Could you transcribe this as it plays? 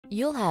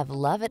You'll have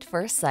love at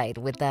first sight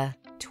with the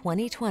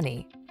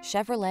 2020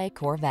 Chevrolet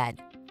Corvette.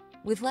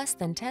 With less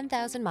than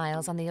 10,000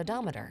 miles on the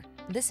odometer,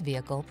 this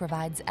vehicle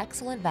provides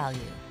excellent value.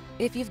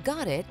 If you've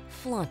got it,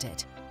 flaunt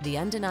it. The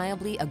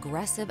undeniably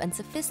aggressive and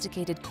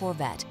sophisticated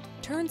Corvette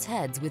turns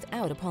heads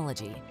without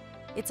apology.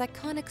 Its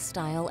iconic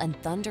style and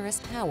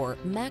thunderous power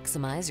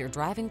maximize your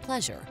driving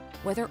pleasure,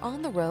 whether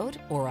on the road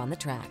or on the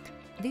track.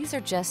 These are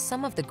just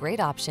some of the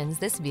great options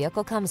this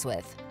vehicle comes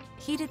with: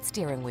 heated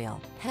steering wheel,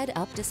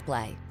 head-up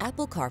display,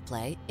 Apple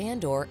CarPlay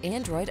and/or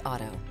Android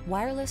Auto,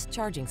 wireless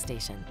charging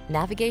station,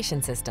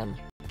 navigation system,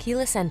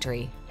 keyless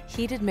entry,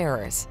 heated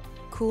mirrors,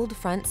 cooled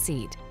front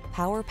seat,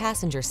 power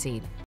passenger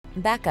seat,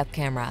 backup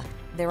camera.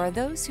 There are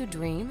those who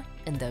dream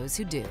and those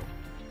who do.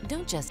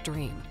 Don't just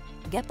dream.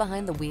 Get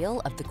behind the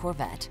wheel of the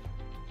Corvette.